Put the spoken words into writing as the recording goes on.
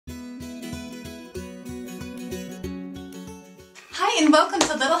and welcome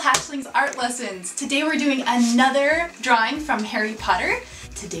to Little Hatchlings Art Lessons. Today we're doing another drawing from Harry Potter.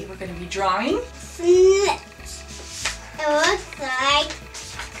 Today we're going to be drawing Snitch. It looks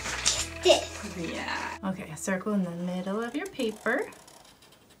like this. Yeah. Okay, a circle in the middle of your paper.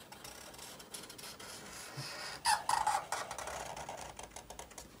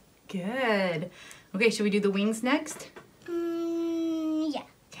 Good. Okay, should we do the wings next? Yeah.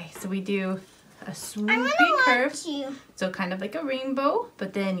 Okay, so we do a swooping I curve. you. So kind of like a rainbow,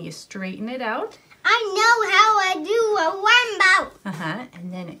 but then you straighten it out. I know how I do a rainbow.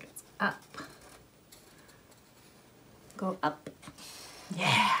 And then it goes up. Go up.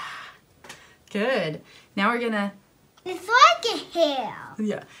 Yeah. Good. Now we're gonna... It's like a hair.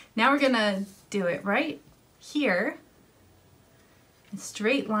 Yeah. Now we're gonna do it right here. A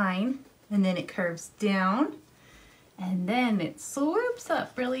straight line, and then it curves down, and then it swoops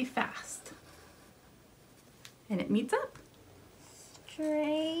up really fast. And it meets up.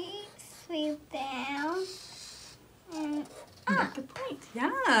 Straight, sweep down, and Make a point.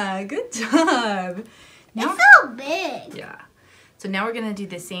 Yeah, good job. Now, it's so big. yeah. So now we're gonna do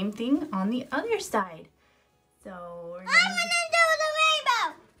the same thing on the other side. So we're I'm gonna gonna do the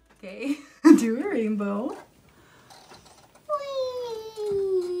rainbow. okay, do a rainbow,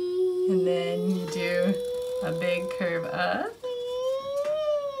 and then you do a big curve up.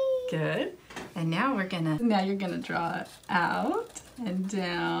 Good. And now you're gonna draw it out and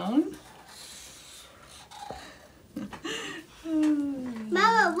down.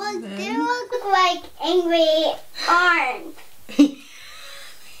 Mama, look, they look like angry arms.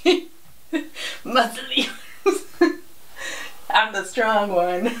 Muscly arms. I'm the strong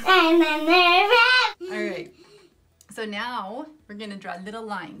one. And then they're Alright. So now we're gonna draw little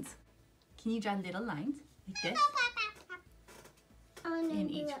lines. Can you draw little lines like this? I'm gonna In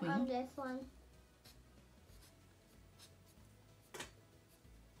do each it wing? on this one.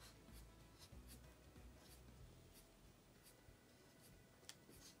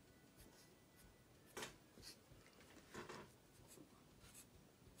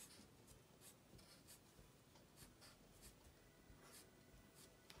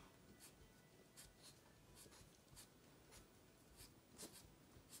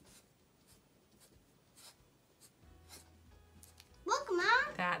 Look, Mom.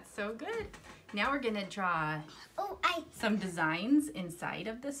 That's so good. Now we're gonna draw Oh, some designs inside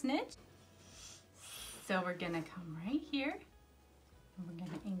of the snitch. So we're gonna come right here, and we're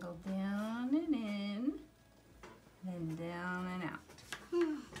gonna angle down and in, then down and out.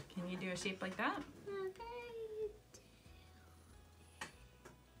 Can you do a shape like that?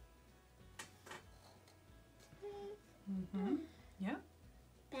 Mm-hmm. Yep.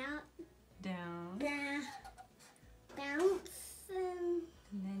 Down. Bounce. And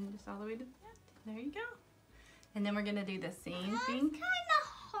then just all the way to the end. There you go. And then we're gonna do the same That's thing. kind of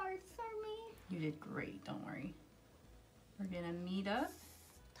hard for me. You did great, don't worry. We're gonna meet up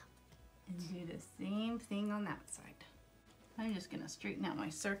and do the same thing on that side. I'm just gonna straighten out my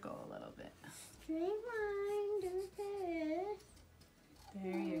circle a little bit. Straight line, do this.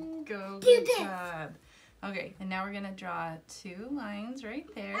 There you go, Do good this. job. Okay, and now we're gonna draw two lines right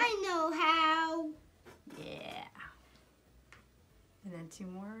there. I know how. Yeah. And then two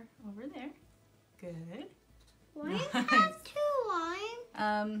more over there. Good. Why does it Nice. have two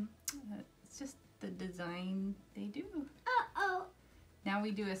lines? It's just the design they do. Uh-oh. Now we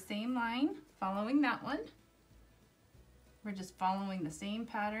do a same line following that one. We're just following the same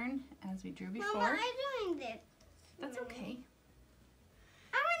pattern as we drew before. Mama, I'm doing this. That's okay.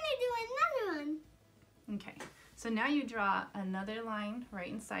 I want to do another one. Okay, so now you draw another line right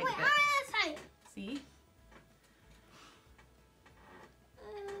inside Wait, of on it. the side. See?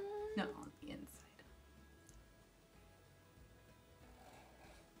 No, on the inside.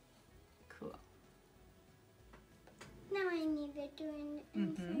 Cool. Now I need to do it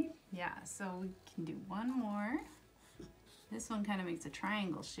inside. Yeah, so we can do one more. This one kind of makes a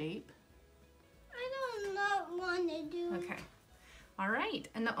triangle shape. I don't not want to do. Okay. All right,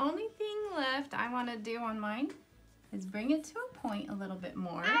 and the only thing left I want to do on mine is bring it to a point a little bit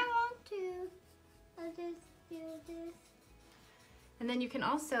more. I want to. I'll just do this. And then you can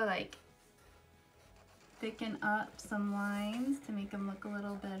also like thicken up some lines to make them look a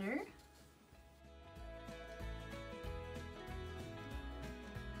little better.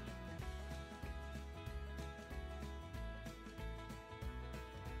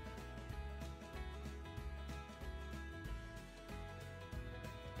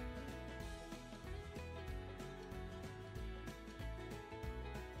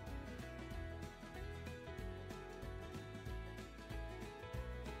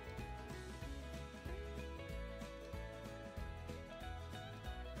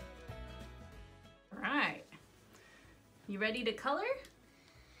 You ready to color?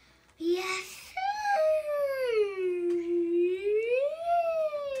 Yes.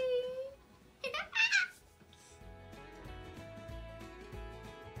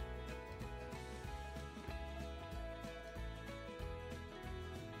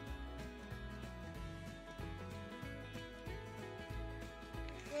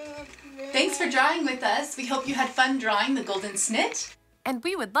 Thanks for drawing with us. We hope you had fun drawing the Golden Snitch. And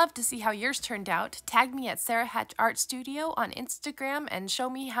we would love to see how yours turned out. Tag me at Sarah Hatch Art Studio on Instagram and show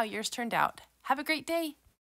me how yours turned out. Have a great day!